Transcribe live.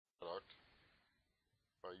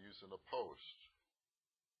by using a post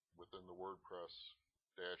within the WordPress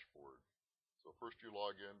dashboard. So first you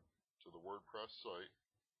log in to the WordPress site.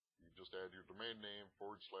 You just add your domain name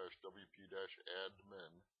 /wp-admin,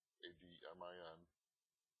 ADMIN,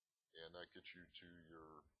 and that gets you to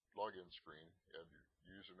your login screen. Add your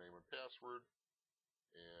username and password,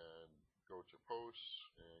 and go to posts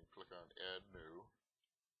and click on add new,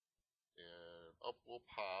 and up will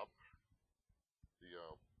pop the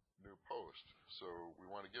new post. So we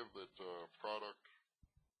want to give it product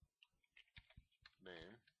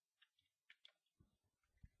name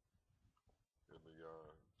in the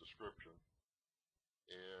description,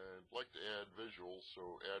 and like to add visuals,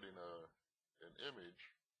 so adding an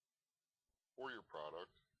image for your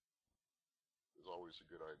product is always a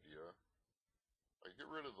good idea. I get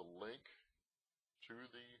rid of the link to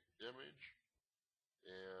the image,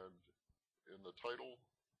 and in the title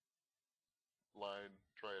line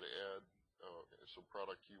try to add some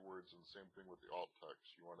product keywords, and the same thing with the alt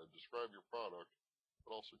text. You want to describe your product,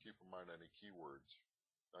 but also keep in mind any keywords.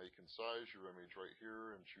 Now you can size your image right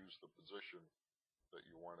here and choose the position that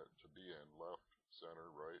you want it to be in, left,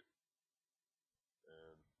 center, right.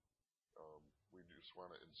 And we just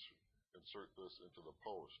want to insert this into the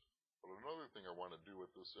post. But another thing I want to do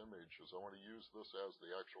with this image is I want to use this as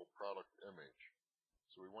the actual product image.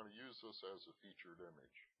 So we want to use this as a featured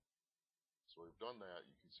image. So we've done that.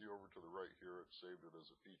 You can see over to the right here, it saved it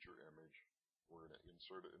as a feature image. We're going to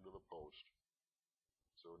insert it into the post.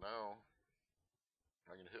 So now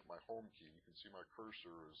I'm going to hit my home key. You can see my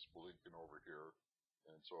cursor is blinking over here,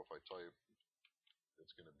 and so if I type,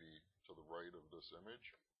 it's going to be to the right of this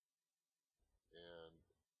image. And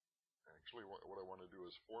actually what I want to do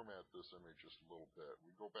is format this image just a little bit.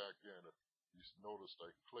 We go back in. If you noticed,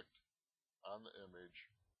 I clicked on the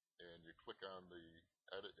image, and you click on the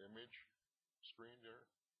edit image screen there,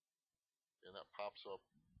 and that pops up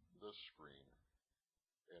this screen.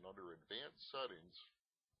 And under advanced settings,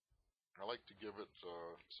 I like to give it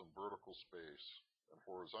some vertical space and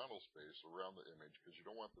horizontal space around the image, because you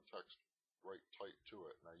don't want the text right tight to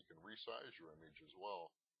it. Now you can resize your image as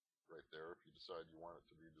well right there. If you decide you want it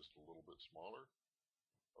to be just a little bit smaller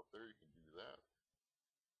up there, you can do that.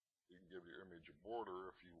 You can give your image a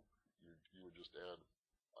border. If you would just add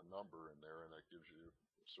a number in there, and that gives you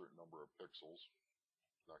a certain number of pixels.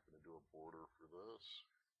 I'm not going to do a border for this.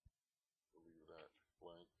 We'll leave that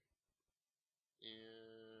blank.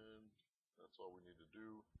 And that's all we need to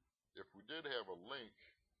do. If we did have a link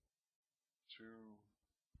to,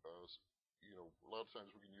 a lot of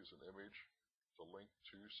times we can use an image to link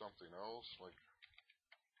to something else. Like,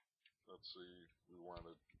 let's see, we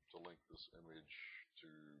wanted to link this image to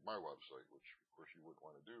my website, which of course you wouldn't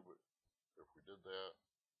want to do, but if we did that,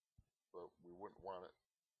 but we wouldn't want it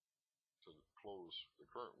to close the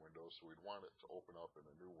current window, so we'd want it to open up in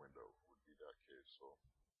a new window, would be that case. So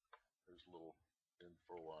there's a little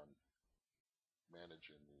info on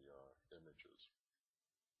managing the images.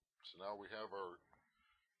 So now we have our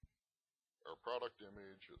product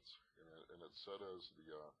image, and it's set as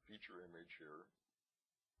the feature image here.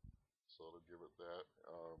 So it'll give it that.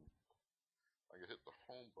 I can hit the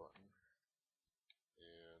home button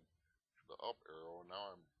and the up arrow, and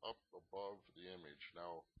now I'm up above the image.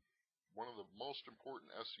 Now, one of the most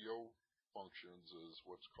important SEO functions is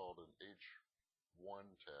what's called an H1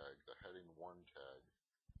 tag, the heading 1 tag.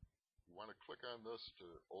 You want to click on this to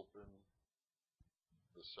open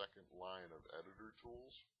the second line of editor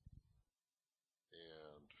tools.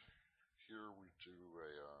 And here we do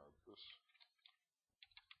this,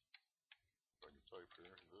 if I can type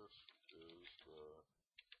here, this is the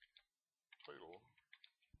title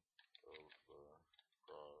of the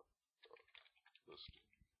product listing.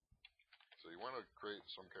 So you want to create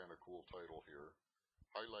some kind of cool title here.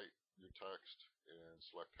 Highlight your text and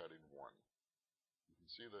select heading 1. You can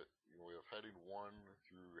see that we have heading 1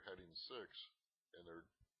 through heading 6, and they're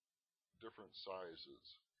different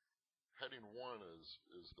sizes. Heading 1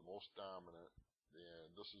 is the most dominant, and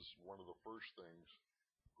this is one of the first things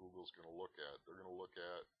Google's going to look at. They're going to look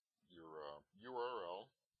at your URL.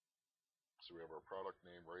 So we have our product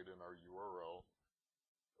name right in our URL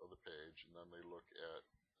of the page, and then they look at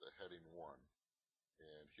the heading 1.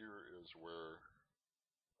 And here is where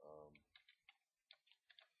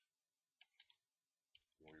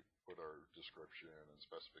we put our description and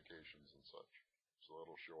specifications and such. So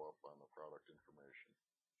that'll show up on the product information.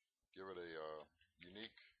 Give it a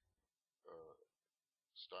unique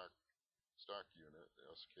stock unit,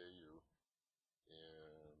 SKU,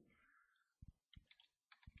 and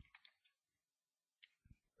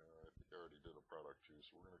I think I already did a product 2,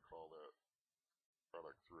 so we're going to call that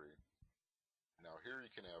product 3. Now here you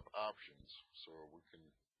can have options, so we can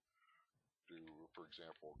do, for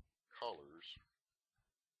example, colors,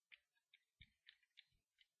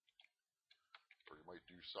 or you might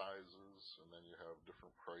do sizes, and then you have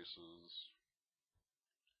different prices,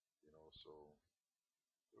 so,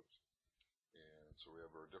 oops, and so we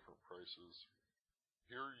have our different prices.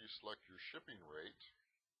 Here you select your shipping rate,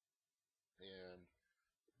 and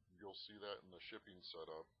you'll see that in the shipping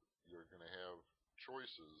setup. You're going to have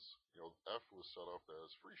choices. F was set up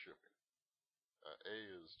as free shipping. A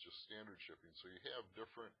is just standard shipping. So you have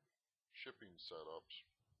different shipping setups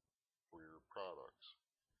for your products.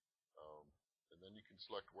 And then you can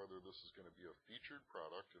select whether this is going to be a featured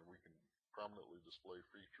product, and we can prominently display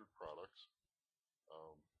featured products.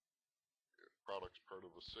 Products part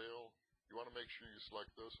of a sale. You want to make sure you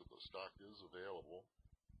select this if the stock is available.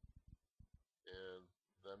 And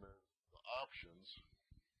then the options.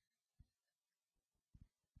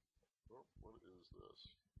 Oh, what is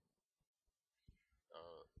this?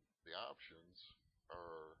 The options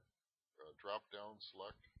are a drop-down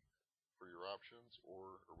select for your options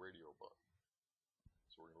or a radio button.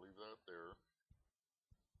 So we're going to leave that there.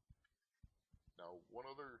 Now, one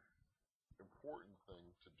other important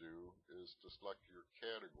thing to do is to select your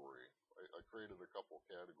category. I created a couple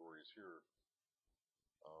categories here,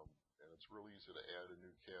 and it's really easy to add a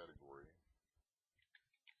new category.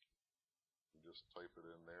 You just type it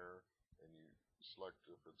in there, and you select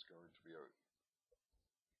if it's going to be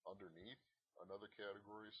underneath another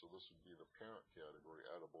category. So this would be the parent category,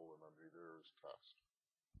 edible, and under there is test.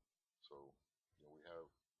 So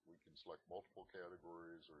we can select multiple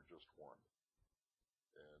categories or just one,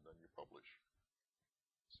 and then you publish.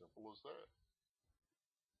 Simple as that.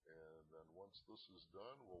 And then once this is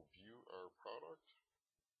done, we'll view our product,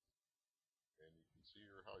 and you can see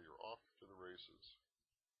here how you're off to the races.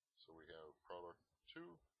 So we have product 2,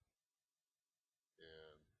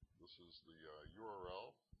 and this is the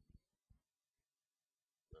URL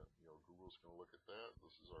that Google's going to look at that.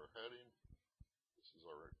 This is our heading. This is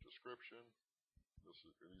our description.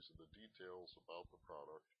 These are the details about the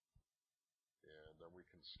product, and then we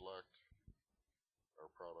can select our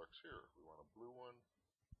products here. We want a blue one.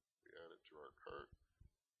 We add it to our cart,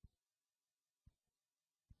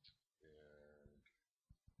 and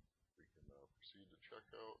we can proceed to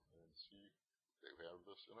checkout and see they have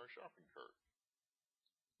this in our shopping cart.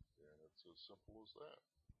 And it's as simple as that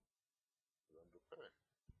for them to pay.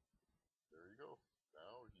 There you go.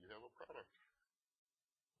 Now you have a product.